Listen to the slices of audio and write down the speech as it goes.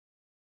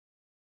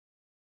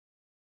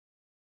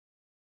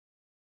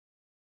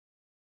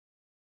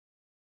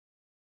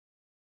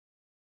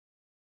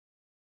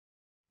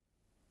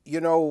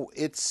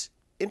It's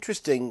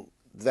interesting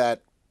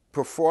that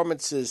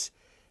performances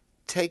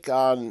take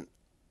on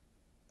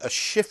a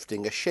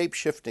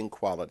shape-shifting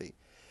quality.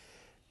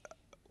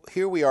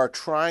 Here we are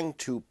trying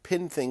to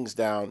pin things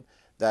down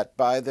that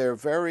by their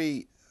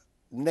very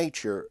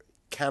nature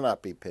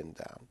cannot be pinned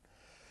down.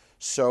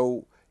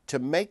 So to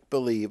make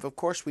believe, of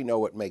course we know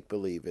what make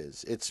believe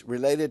is. It's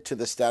related to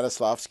the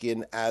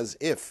Stanislavskian as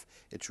if.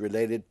 It's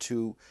related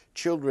to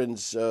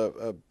children's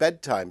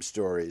bedtime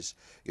stories.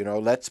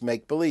 Let's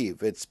make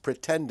believe. It's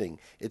pretending.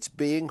 It's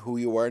being who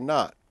you are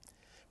not.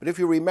 But if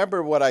you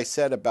remember what I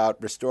said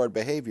about restored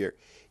behavior,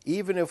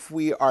 even if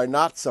we are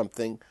not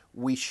something,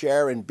 we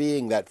share in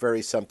being that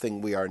very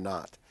something we are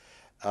not.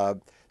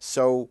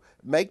 So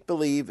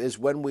make-believe is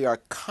when we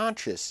are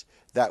conscious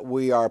that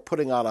we are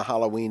putting on a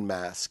Halloween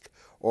mask,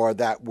 or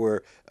that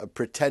we're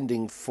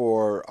pretending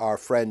for our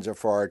friends or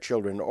for our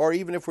children, or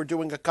even if we're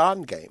doing a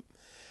con game.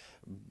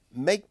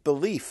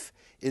 Make-belief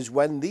is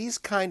when these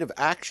kind of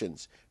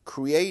actions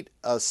create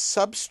a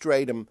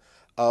substratum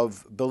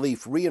of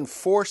belief,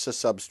 reinforce a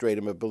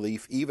substratum of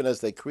belief, even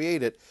as they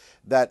create it,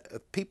 that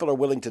people are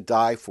willing to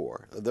die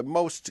for. The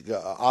most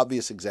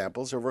obvious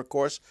examples are, of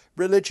course,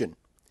 religion.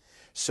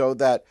 So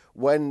that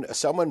when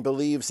someone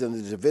believes in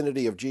the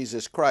divinity of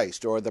Jesus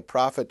Christ, or the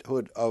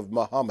prophethood of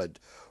Muhammad,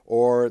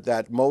 or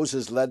that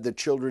Moses led the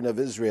children of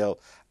Israel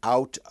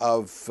out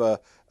of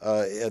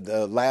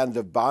the land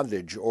of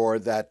bondage, or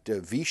that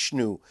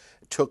Vishnu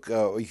took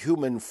a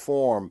human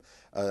form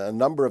a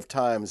number of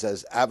times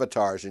as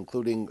avatars,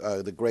 including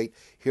the great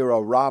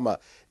hero Rama,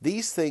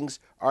 these things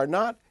are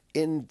not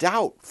in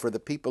doubt for the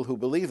people who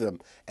believe them.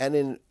 And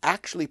in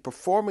actually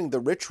performing the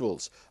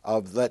rituals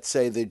of, let's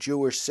say, the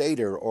Jewish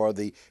Seder, or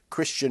the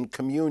Christian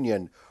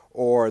communion,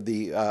 or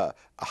the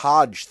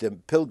Hajj, the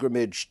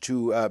pilgrimage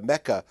to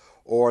Mecca,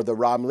 or the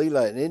Ram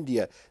Lila in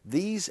India,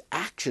 these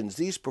actions,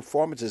 these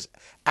performances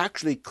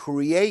actually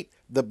create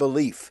the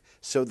belief.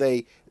 So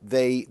they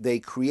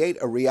create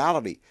a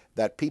reality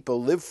that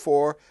people live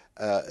for,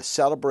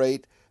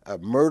 celebrate,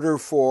 murder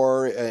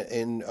for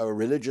in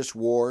religious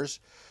wars,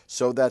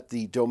 so that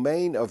the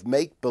domain of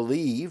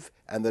make-believe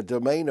and the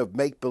domain of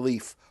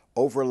make-belief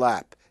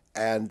overlap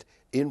and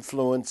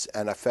influence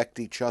and affect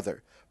each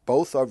other.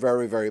 Both are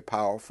very, very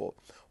powerful.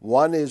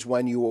 One is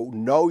when you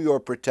know you're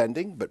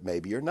pretending, but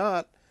maybe you're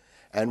not.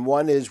 And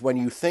one is when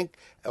you think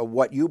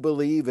what you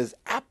believe is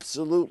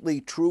absolutely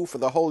true for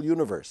the whole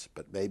universe,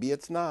 but maybe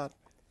it's not.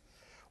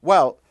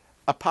 Well,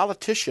 a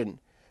politician,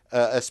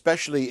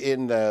 especially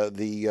in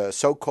the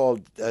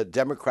so-called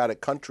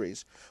democratic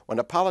countries, when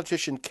a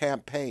politician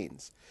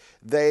campaigns,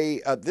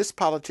 this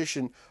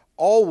politician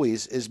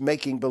always is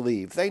making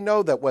believe. They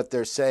know that what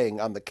they're saying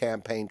on the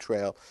campaign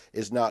trail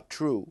is not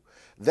true.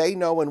 They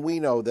know, and we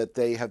know, that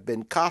they have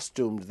been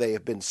costumed, they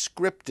have been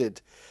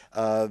scripted,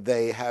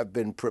 they have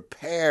been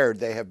prepared,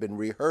 they have been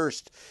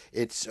rehearsed.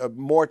 It's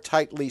more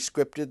tightly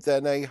scripted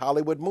than a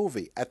Hollywood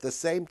movie. At the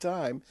same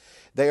time,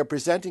 they are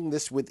presenting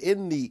this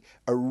within the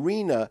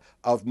arena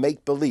of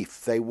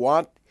make-believe. They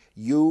want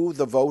you,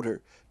 the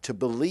voter, to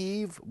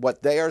believe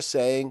what they are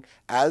saying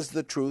as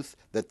the truth,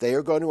 that they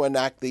are going to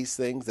enact these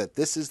things, that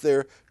this is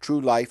their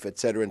true life,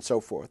 etc., and so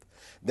forth.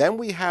 Then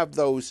we have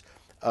those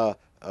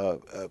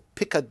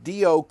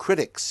picadillo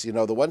critics,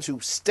 the ones who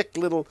stick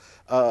little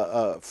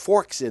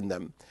forks in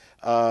them,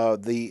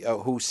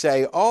 who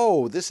say,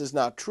 oh, this is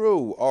not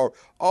true, or,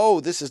 oh,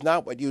 this is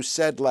not what you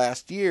said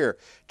last year,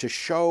 to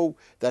show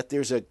that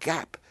there's a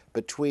gap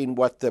between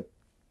what the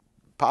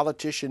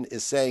politician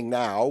is saying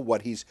now,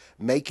 what he's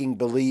making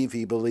believe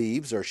he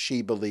believes or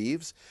she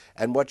believes,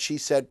 and what she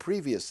said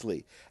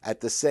previously. At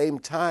the same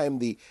time,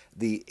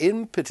 the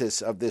impetus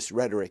of this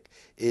rhetoric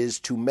is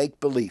to make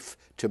belief,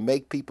 to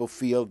make people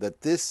feel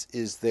that this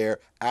is their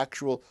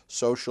actual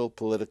social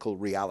political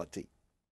reality.